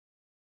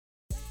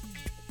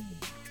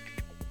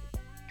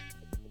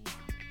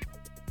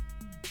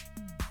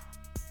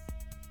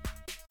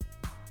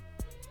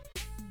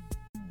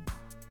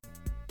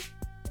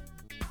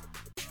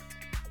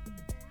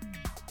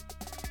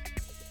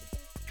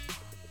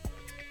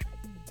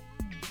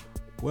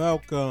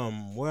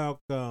Welcome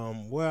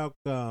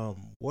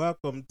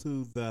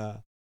to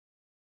the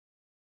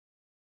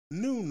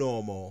New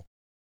Normal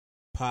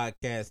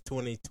Podcast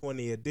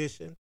 2020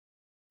 edition.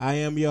 I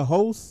am your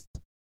host,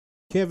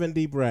 Kevin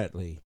D.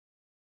 Bradley.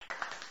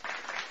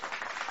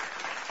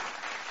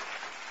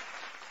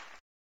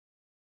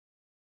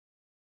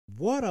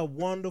 What a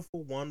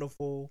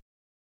wonderful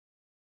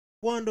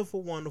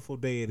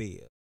day it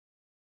is.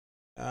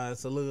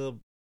 It's a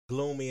little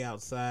gloomy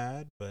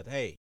outside, but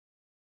hey,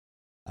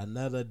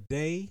 another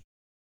day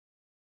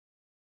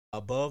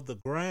above the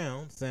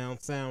ground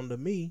sound to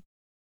me.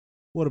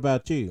 What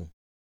about you?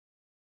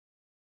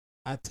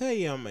 I tell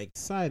you, I'm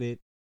excited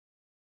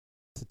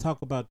to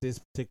talk about this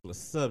particular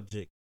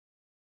subject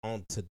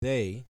on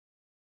today.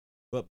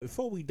 But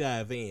before we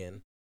dive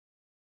in,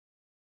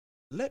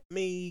 let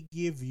me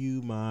give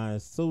you my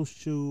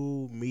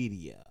social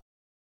media.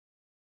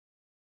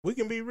 We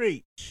can be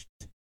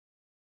reached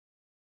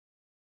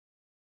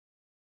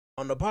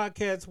on the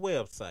podcast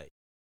website.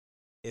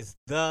 It's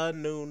the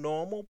New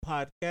Normal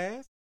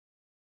Podcast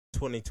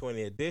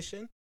 2020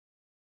 edition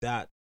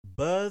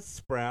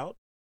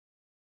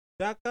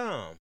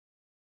 .buzzsprout.com.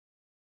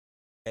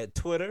 At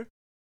Twitter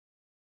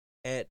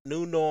at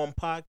New Norm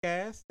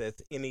Podcast.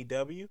 That's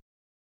NEWNORMPODCAST.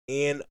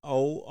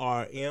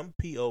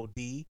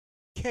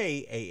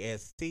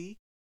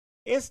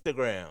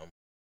 Instagram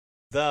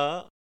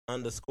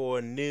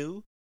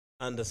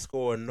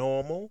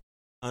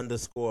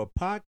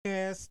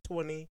the_new_normal_podcast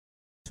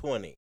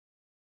 2020.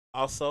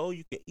 Also,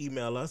 you can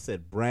email us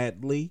at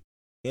Bradley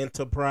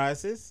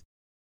Enterprises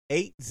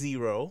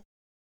 80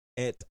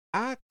 at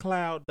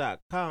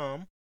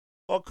iCloud.com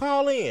or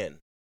call in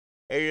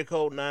area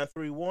code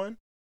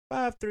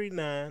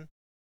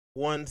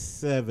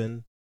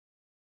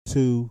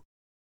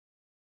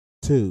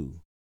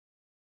 931-539-1722.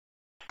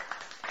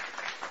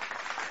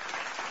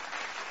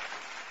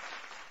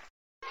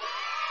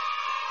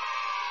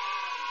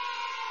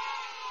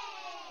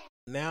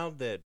 Now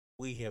that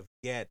we have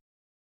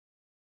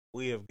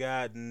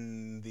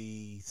gotten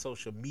the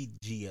social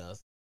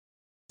medias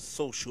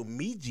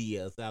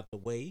out the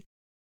way,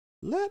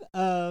 let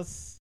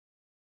us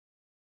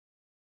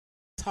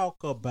talk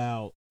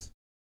about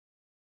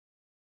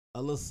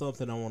a little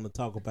something I want to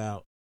talk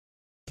about: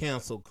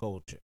 cancel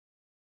culture.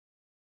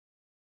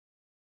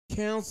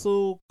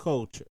 Cancel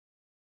culture.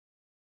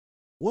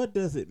 What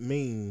does it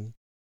mean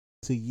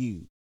to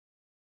you?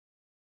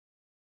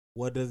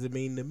 What does it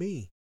mean to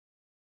me?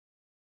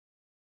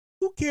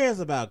 Who cares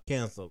about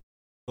cancel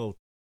culture?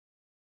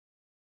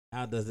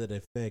 How does it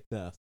affect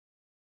us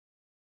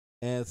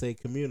as a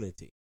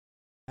community?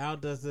 How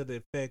does it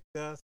affect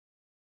us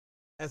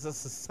as a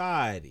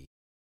society?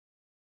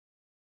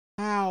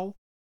 How?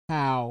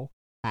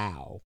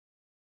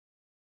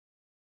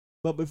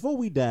 But before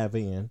we dive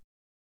in,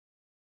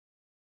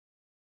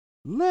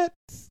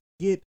 let's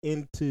get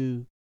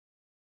into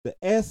the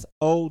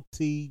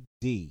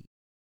SOTD.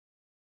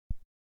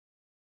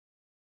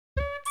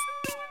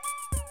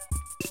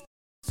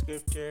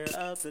 Scripture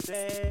of the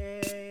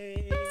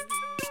day.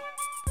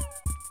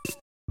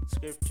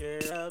 Scripture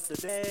of the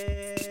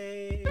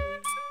day.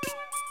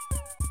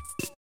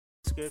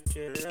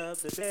 Scripture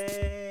of the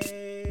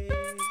day.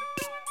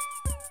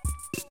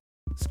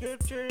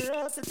 Scripture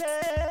of the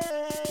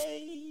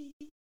day.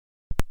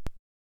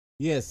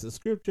 Yes, the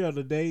scripture of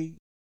the day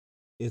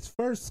is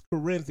 1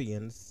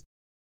 Corinthians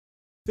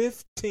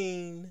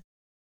 15,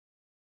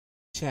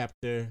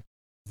 chapter,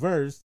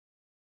 verse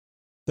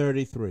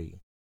 33.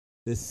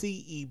 The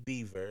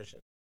CEB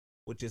version,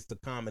 which is the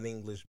Common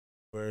English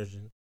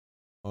version,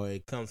 or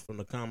it comes from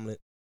the Common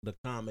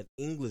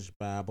English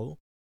Bible,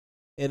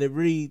 and it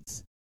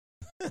reads,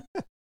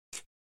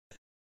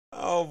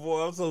 oh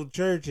boy, I'm so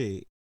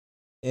churchy.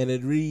 And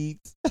it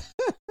reads,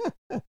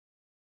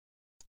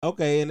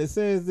 okay, and it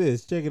says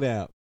this, check it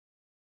out.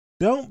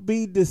 Don't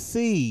be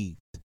deceived.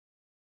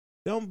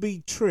 Don't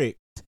be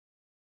tricked.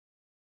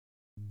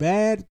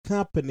 Bad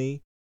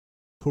company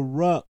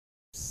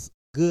corrupts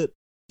good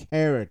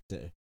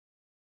character.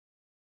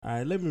 All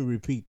right, let me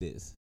repeat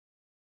this.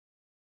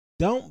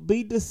 Don't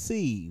be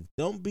deceived.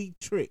 Don't be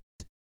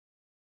tricked.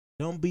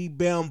 Don't be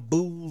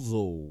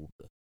bamboozled.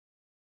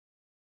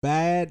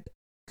 Bad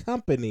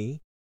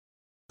company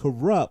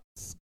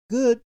corrupts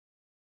good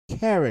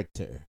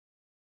character.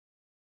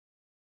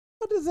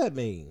 What does that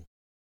mean?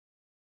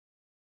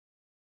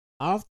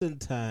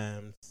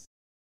 Oftentimes,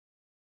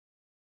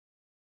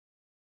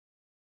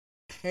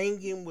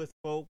 hanging with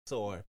folks,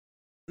 or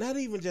not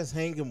even just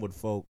hanging with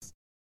folks,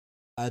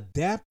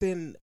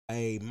 adapting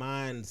a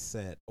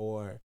mindset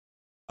or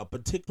a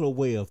particular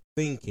way of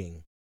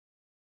thinking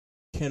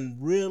can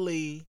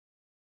really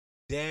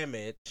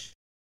damage,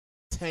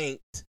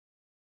 taint,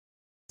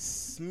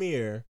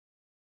 smear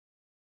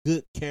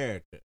good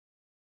character.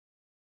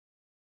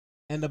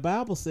 And the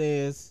Bible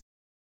says,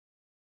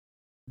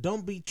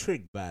 don't be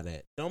tricked by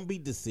that. Don't be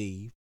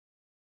deceived.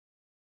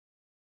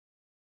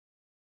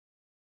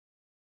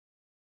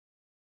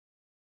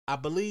 I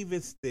believe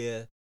it's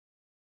the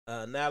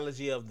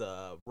analogy of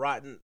the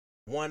rotten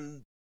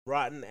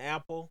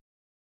apple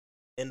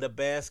in the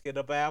basket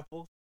of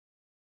apples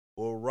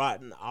or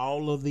rotten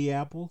all of the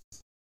apples.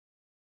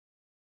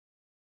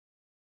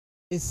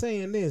 It's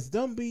saying this: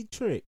 don't be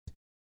tricked,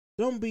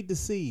 don't be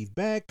deceived.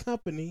 Bad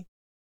company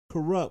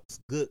corrupts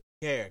good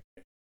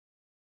character.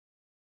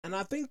 And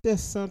I think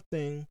that's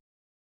something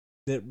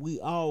that we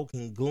all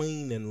can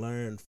glean and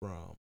learn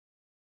from.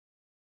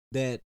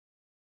 That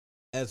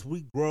as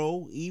we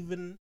grow,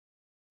 even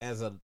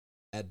as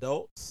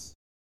adults,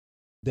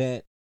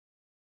 that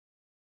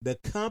the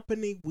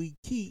company we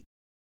keep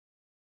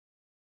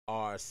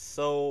is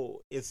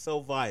so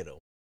vital.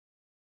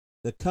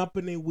 The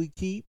company we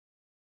keep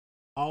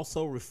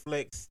also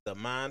reflects the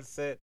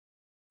mindset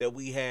that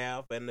we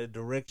have and the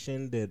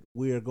direction that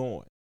we are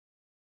going.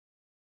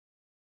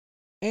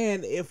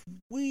 And if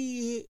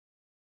we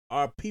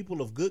are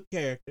people of good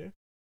character,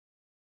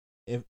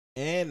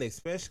 and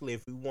especially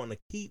if we want to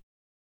keep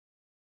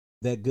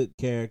that good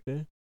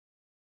character,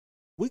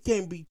 we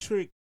can't be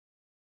tricked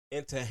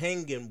into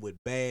hanging with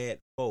bad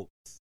folks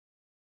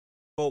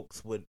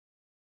with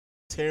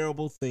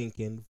terrible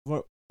thinking,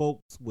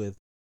 folks with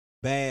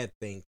bad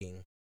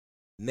thinking,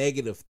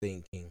 negative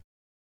thinking,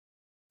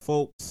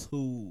 folks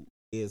who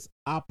is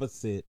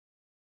opposite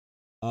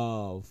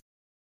of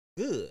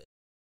good.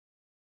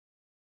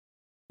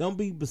 Don't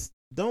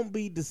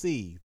be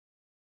deceived.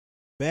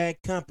 Bad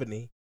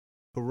company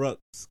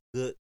corrupts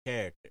good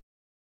character.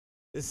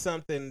 It's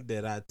something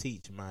that I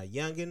teach my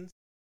youngins,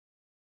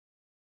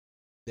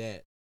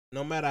 that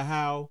no matter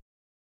how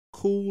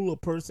cool a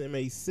person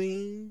may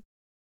seem,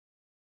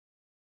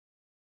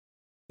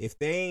 if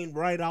they ain't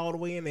right all the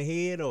way in the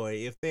head, or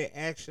if their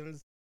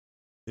actions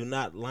do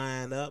not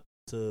line up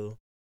to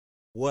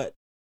what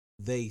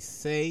they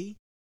say,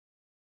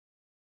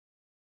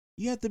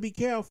 you have to be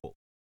careful.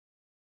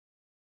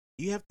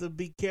 You have to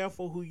be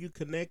careful who you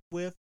connect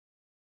with,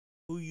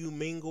 who you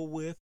mingle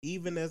with,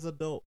 even as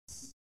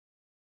adults.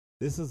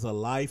 This is a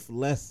life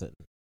lesson.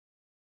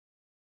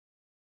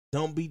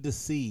 Don't be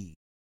deceived.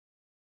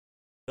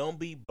 Don't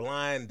be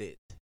blinded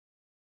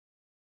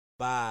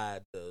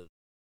by the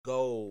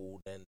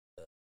gold and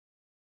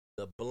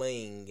the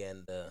bling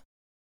and the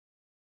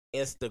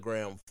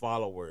Instagram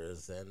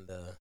followers and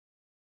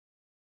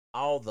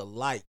all the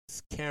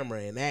lights,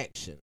 camera, and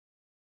action.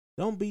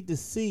 Don't be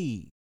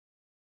deceived.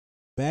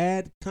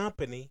 Bad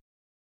company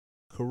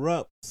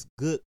corrupts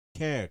good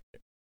character.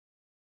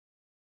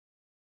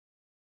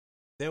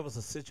 There was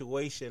a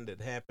situation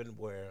that happened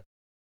where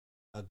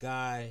a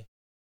guy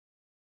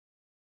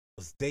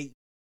was dating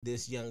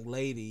this young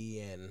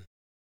lady, and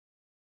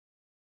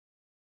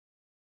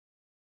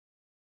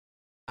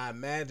I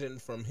imagine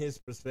from his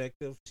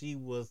perspective, she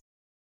was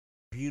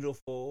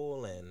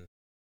beautiful and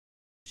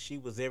she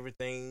was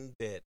everything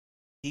that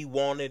he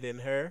wanted in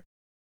her,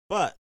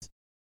 but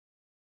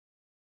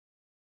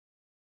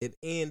it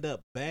ended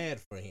up bad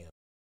for him.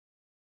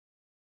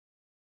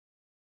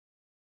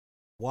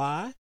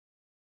 Why?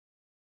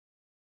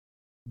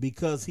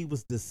 Because he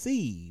was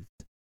deceived.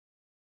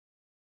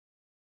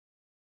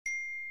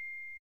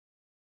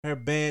 Her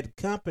bad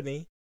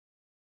company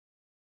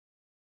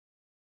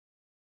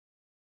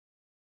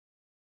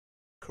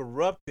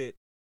corrupted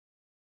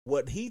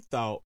what he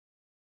thought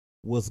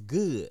was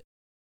good,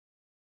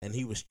 and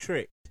he was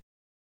tricked,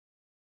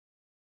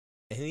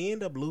 and he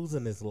ended up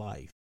losing his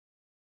life.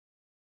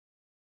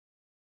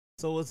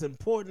 So it's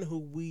important who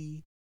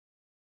we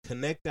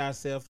connect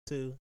ourselves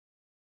to,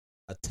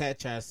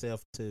 attach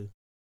ourselves to,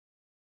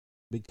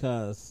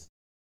 because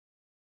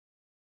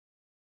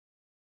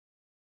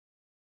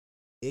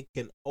it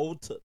can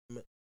ultimately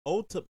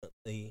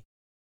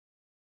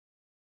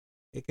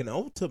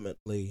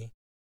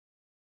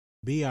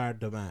be our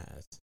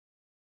demise.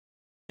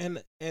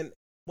 And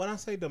when I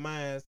say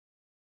demise,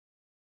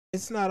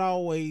 it's not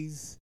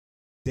always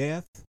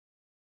death,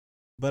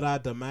 but our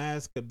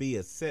demise could be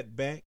a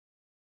setback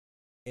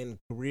in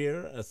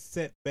career, a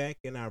setback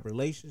in our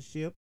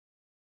relationship,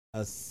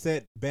 a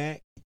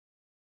setback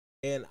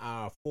in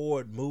our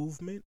forward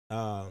movement,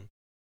 a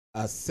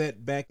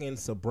setback in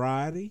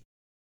sobriety,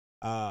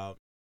 a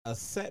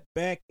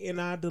setback in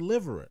our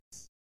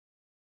deliverance.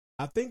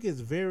 I think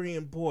it's very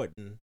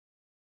important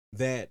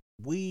that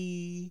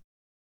we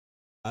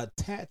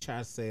attach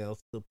ourselves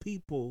to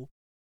people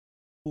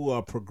who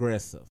are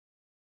progressive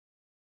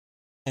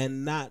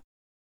and not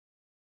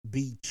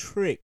be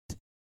tricked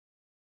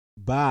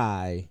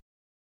by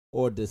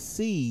or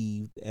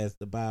deceived, as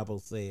the Bible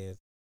says,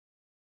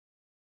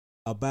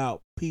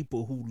 about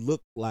people who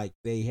look like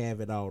they have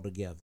it all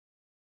together.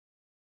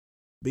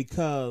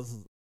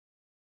 Because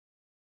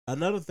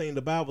another thing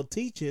the Bible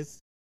teaches,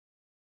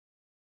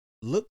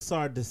 looks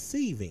are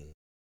deceiving.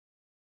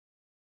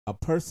 A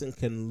person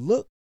can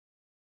look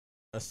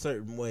a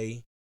certain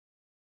way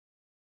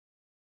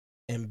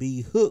and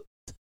be hooked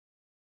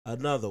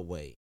another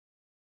way.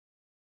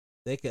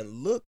 They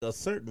can look a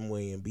certain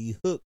way and be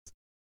hooked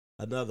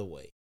another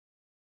way,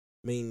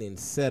 meaning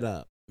set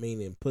up,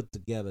 meaning put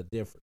together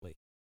differently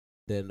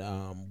than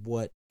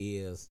what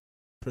is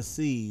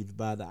perceived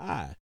by the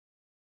eye.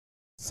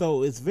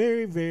 So it's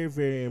very, very,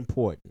 very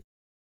important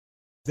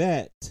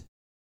that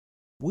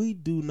we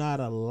do not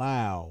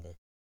allow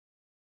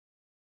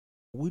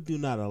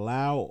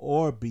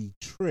or be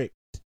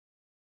tricked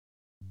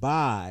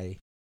by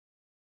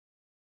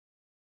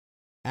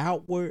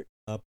outward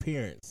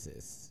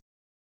appearances,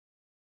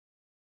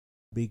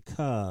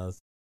 because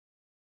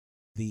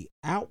the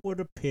outward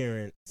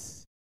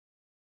appearance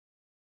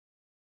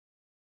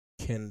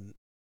can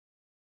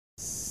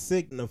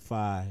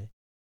signify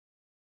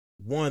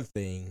one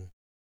thing,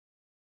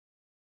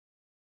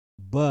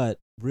 but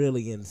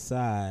really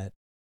inside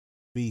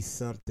be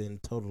something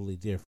totally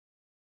different.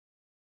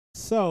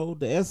 So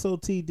the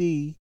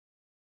SOTD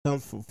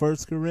comes from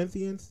 1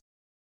 Corinthians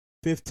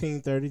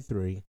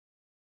 15:33.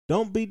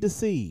 Don't be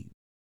deceived.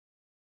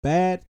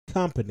 Bad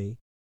company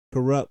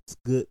corrupts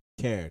good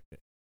character.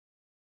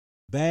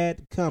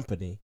 Bad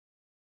company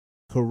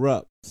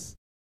corrupts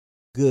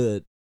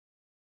good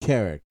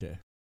character.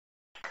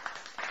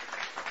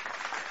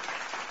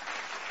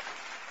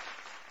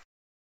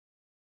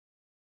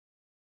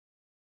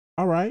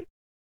 All right,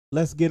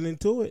 let's get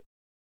into it.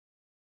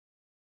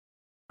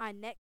 Our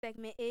next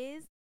segment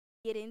is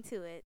Get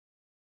Into It.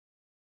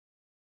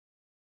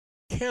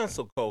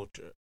 Cancel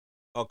culture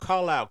or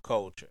call out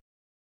culture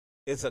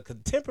is a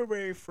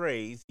contemporary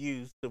phrase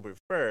used to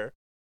refer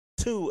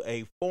to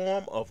a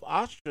form of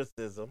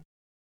ostracism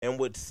in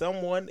which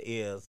someone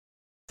is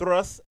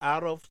thrust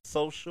out of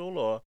social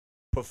or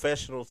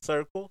professional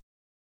circles,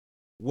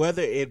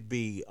 whether it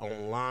be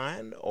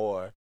online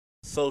or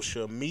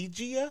social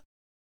media,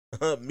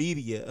 I'm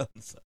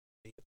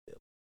sorry,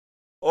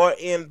 or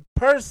in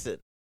person.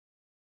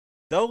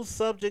 Those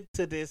subject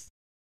to this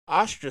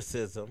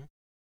ostracism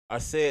are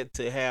said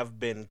to have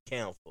been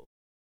canceled.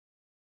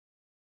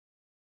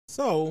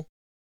 So,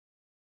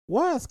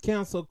 why is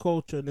cancel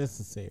culture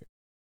necessary?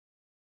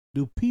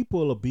 Do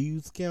people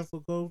abuse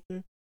cancel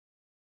culture?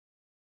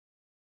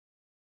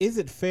 Is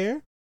it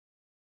fair?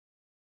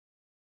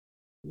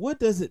 What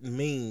does it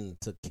mean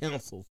to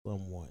cancel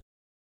someone?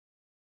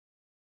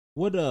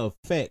 What are the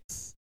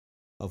effects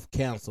of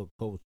cancel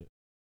culture?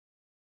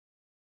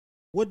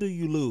 What do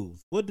you lose?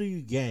 What do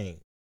you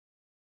gain?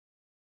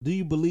 Do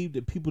you believe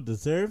that people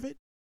deserve it?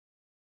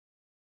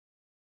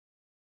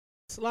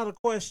 It's a lot of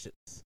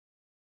questions.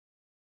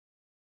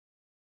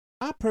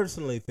 I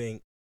personally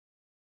think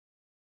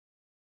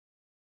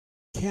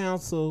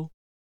cancel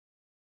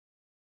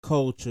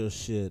culture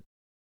should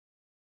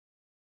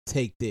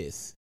take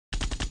this.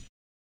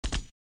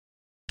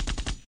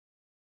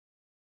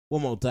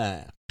 One more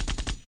time.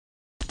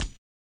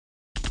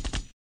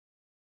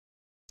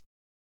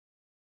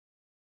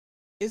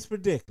 It's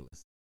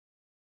ridiculous.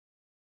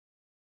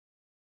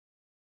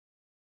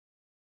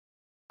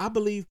 I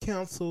believe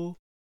cancel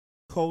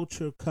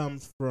culture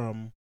comes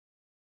from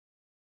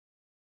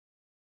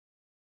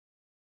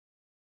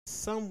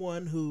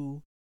someone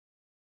who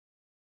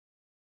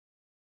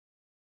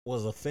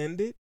was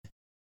offended,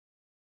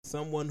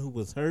 someone who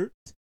was hurt,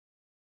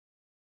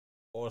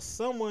 or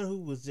someone who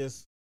was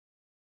just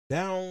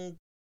downright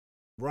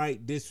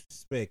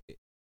disrespected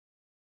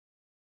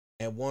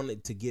and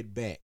wanted to get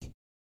back.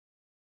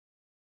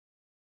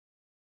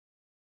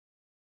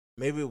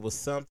 Maybe it was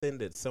something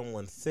that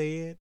someone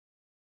said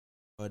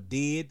or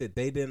did that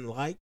they didn't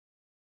like,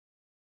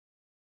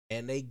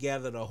 and they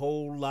gathered a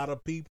whole lot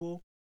of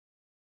people,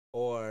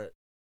 or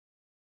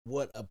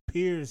what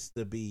appears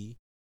to be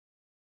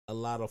a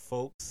lot of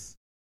folks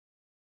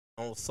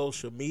on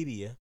social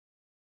media,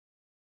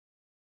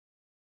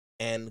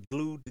 and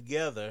glued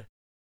together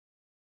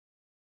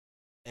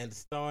and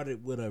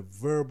started with a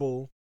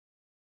verbal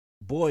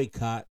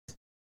boycott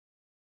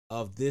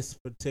of this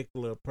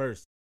particular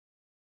person.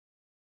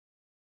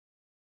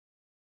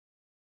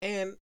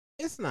 And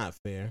it's not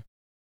fair.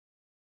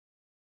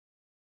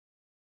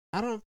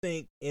 I don't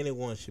think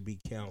anyone should be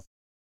counseled.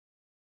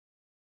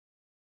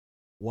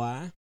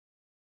 Why?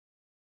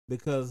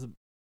 Because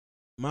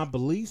my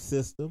belief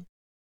system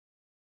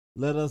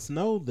let us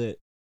know that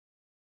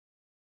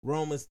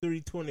Romans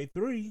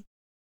 3:23,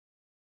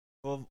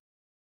 of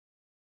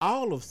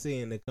all of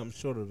sin that comes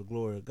short of the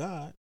glory of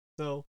God.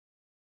 So,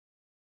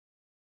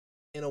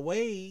 in a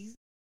way,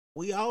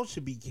 we all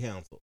should be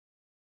counseled.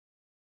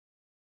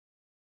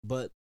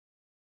 But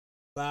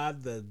by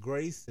the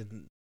grace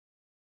and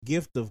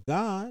gift of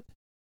God,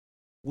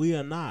 we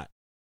are not.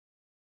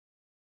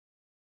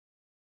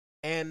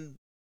 And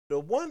the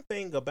one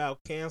thing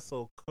about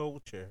cancel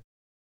culture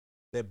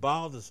that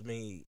bothers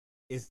me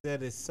is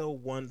that it's so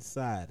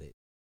one-sided.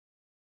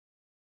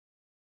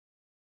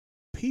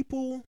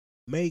 People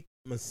make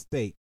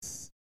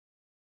mistakes.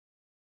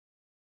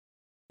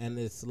 And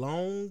as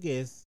long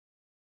as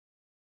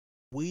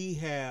we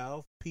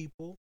have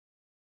people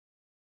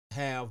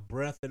have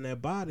breath in their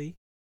body,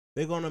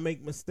 they're going to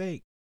make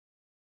mistakes.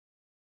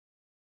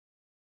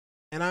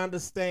 And I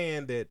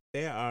understand that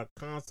there are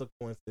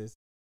consequences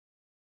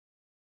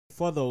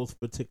for those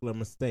particular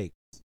mistakes.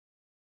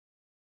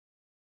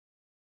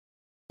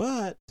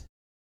 But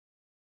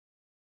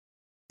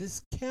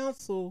this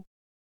cancel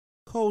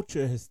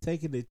culture has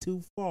taken it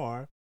too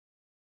far,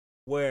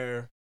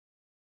 where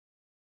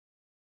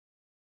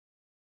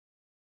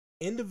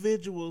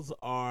individuals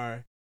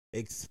are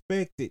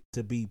expected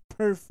to be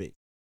perfect.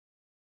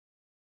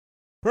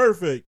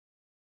 Perfect.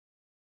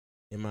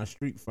 In my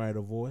Street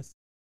Fighter voice,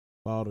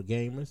 for all the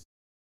gamers.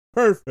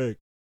 Perfect.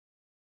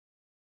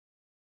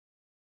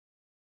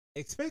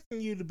 Expecting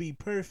you to be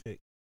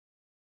perfect.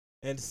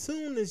 And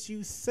soon as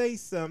you say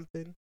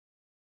something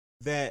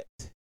that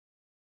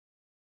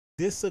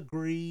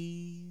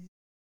disagrees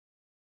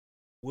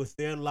with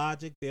their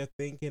logic, their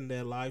thinking,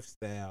 their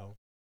lifestyle,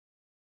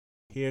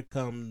 here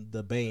come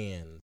the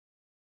bans.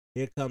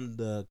 Here come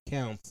the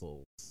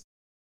councils.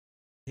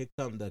 Here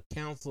come the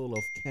council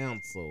of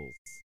councils.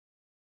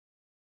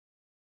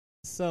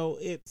 So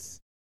it's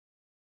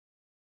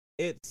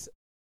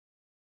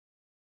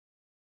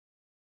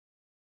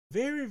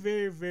very,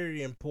 very,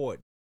 very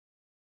important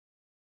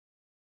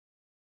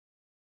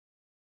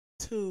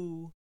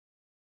to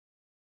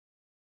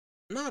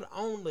not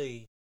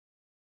only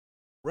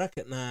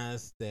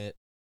recognize that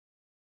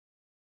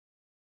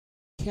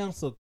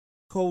cancel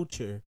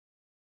culture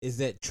is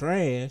that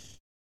trash,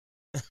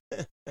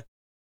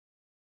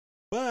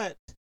 but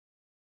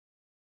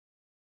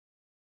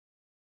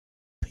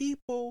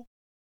people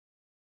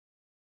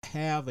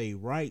have a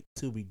right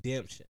to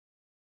redemption.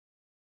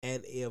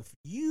 And if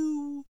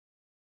you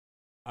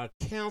are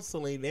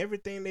counseling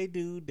everything they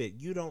do that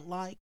you don't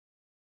like,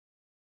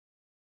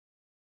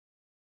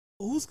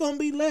 who's going to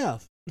be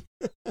left?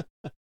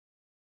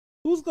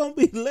 Who's going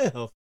to be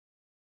left?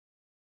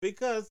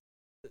 Because,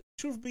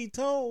 truth be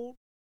told,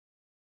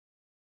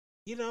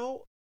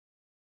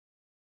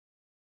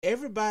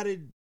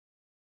 everybody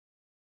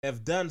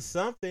have done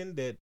something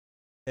that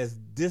has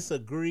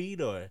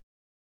disagreed or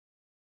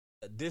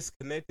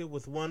disconnected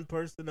with one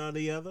person or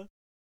the other.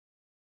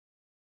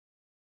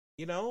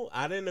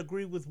 I didn't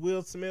agree with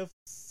Will Smith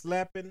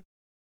slapping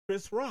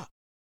Chris Rock.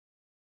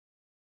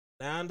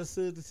 I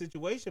understood the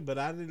situation, but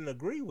I didn't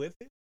agree with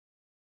it.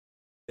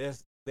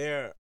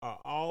 There are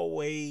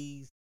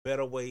always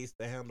better ways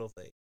to handle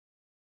things.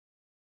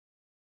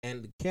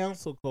 And the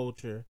cancel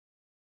culture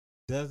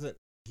doesn't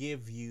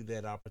give you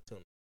that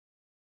opportunity.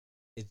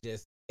 It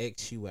just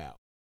X you out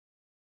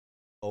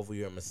over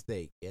your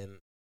mistake. And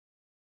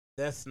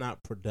that's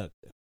not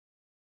productive.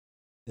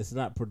 It's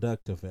not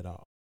productive at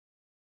all.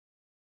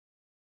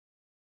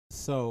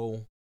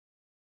 So,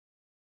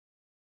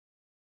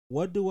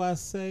 what do I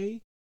say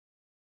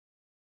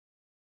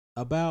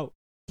about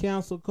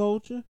cancel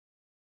culture?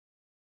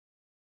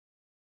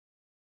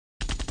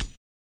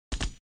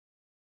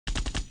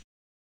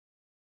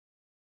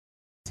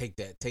 Take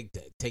that.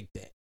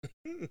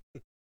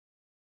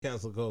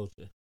 Cancel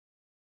culture.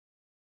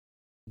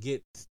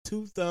 Get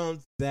 2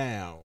 thumbs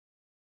down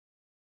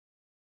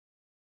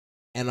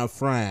and a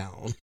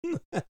frown.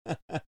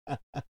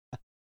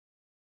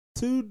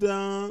 Two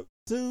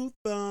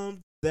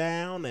thumbs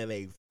down and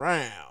a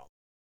frown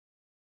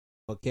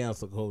for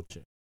cancel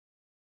culture.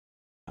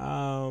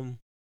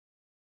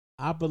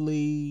 I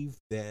believe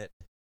that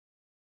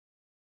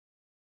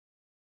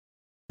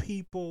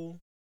people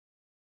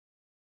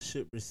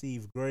should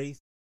receive grace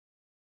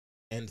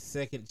and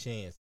second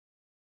chance,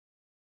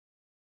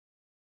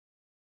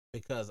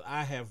 because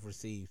I have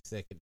received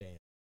second chance.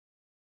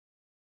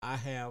 I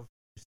have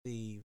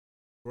received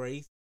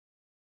grace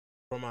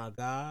from our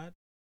God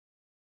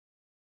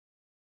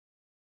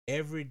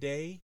every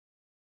day,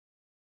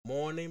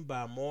 morning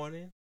by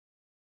morning,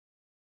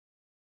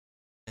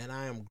 and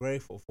I am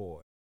grateful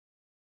for it.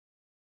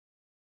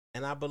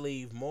 And I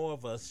believe more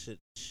of us should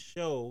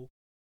show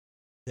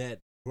that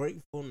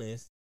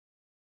gratefulness,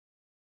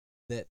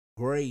 that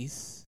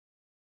grace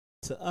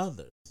to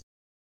others.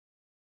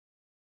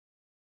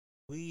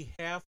 We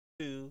have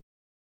to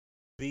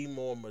be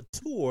more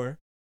mature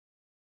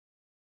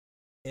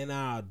in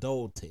our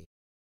adulting.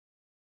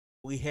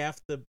 We have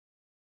to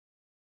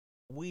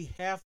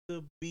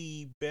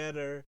be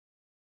better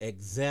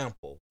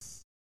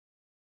examples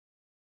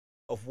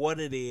of what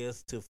it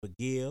is to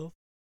forgive,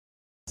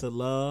 to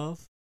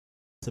love,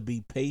 to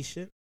be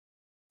patient,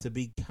 to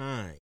be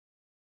kind.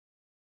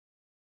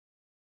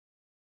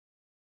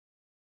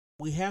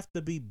 We have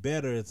to be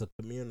better as a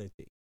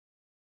community.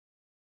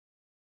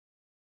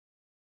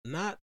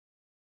 Not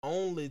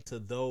only to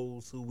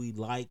those who we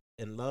like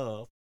and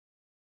love,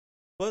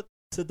 but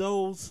to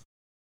those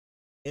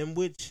in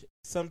which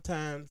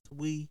sometimes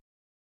we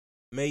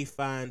may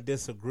find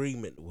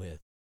disagreement with.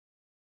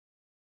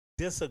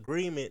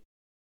 Disagreement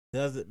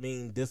doesn't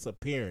mean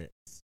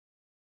disappearance.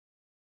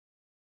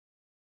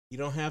 You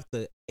don't have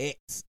to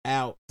X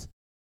out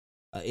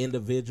an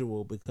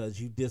individual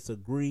because you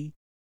disagree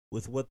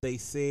with what they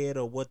said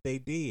or what they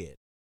did.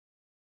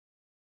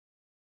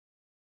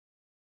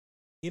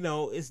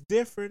 It's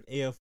different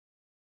if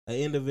an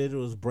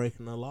individual is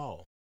breaking the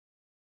law.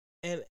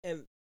 And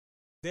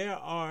there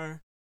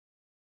are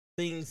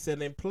things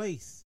set in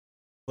place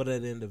for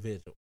that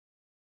individual.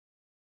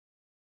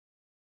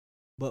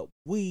 But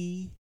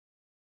we,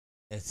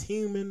 as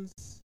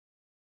humans,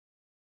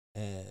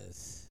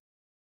 as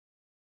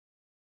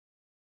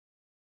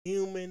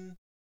human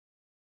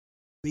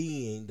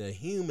being, the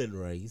human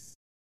race,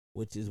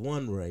 which is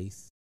one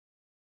race,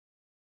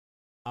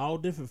 all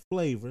different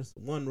flavors,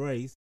 one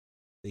race,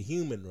 the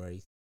human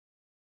race.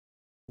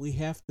 We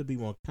have to be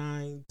more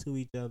kind to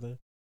each other,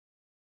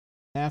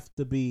 have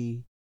to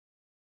be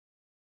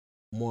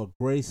more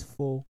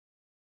graceful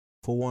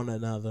for one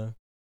another,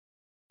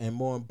 and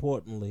more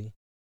importantly,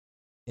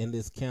 in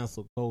this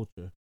cancel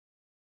culture,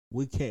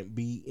 we can't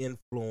be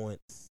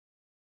influenced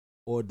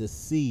or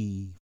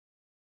deceived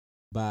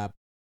by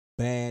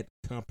bad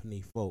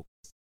company folks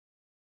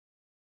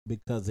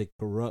because it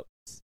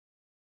corrupts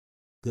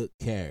good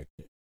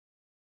character.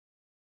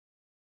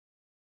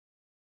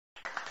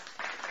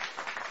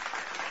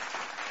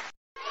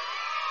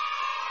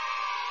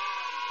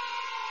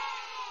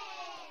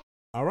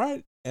 All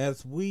right,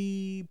 as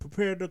we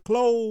prepare to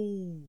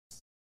close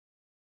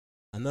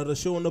another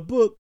show in the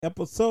book,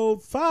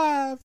 episode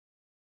 5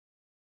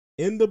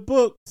 in the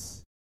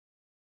books.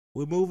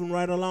 We're moving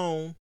right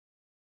along.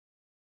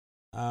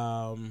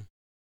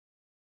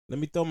 Let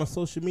me throw my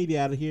social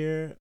media out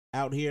here.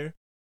 I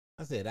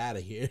said out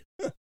of here.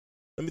 Let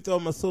me throw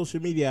my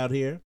social media out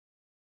here.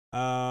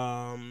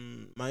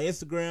 My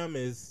Instagram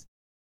is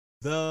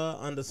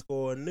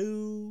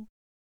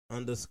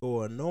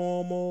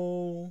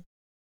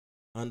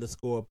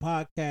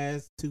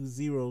the_new_normal_podcast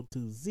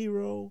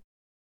 2020.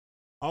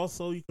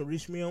 Also, you can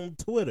reach me on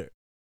Twitter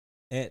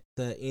at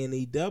the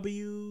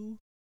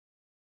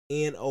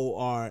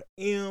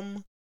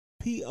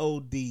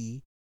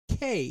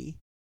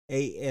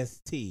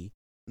NEWNORMPODCAST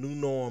New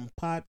Norm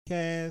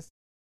Podcast.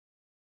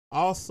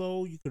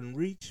 Also, you can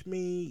reach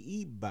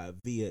me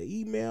via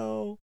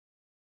email.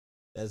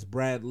 That's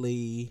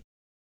Bradley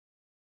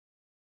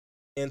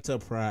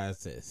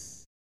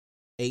Enterprises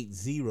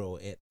 80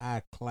 at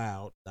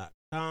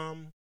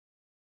iCloud.com. You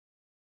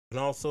can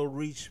also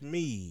reach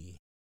me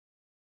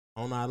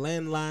on our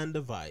landline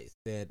device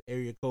at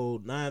area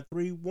code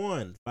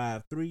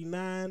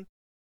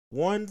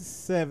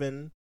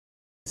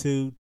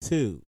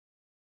 931-539-1722.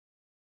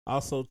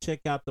 Also,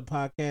 check out the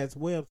podcast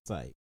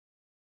website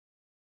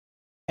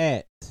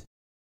at,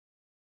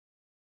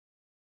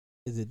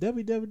 is it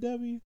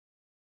www?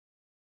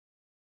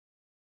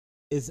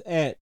 It's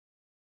at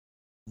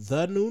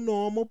The New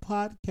Normal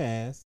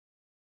Podcast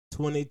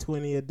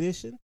 2020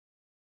 edition.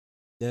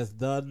 That's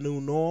The New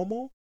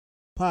Normal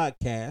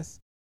Podcast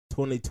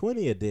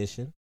 2020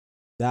 edition.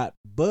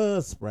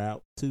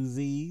 Buzzsprout, 2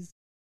 Z's,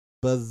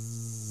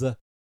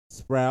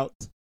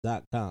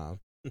 buzzsprout.com.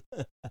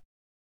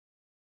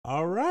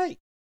 All right.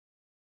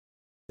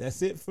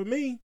 That's it for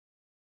me.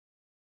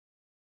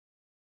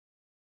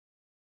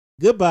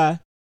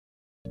 Goodbye.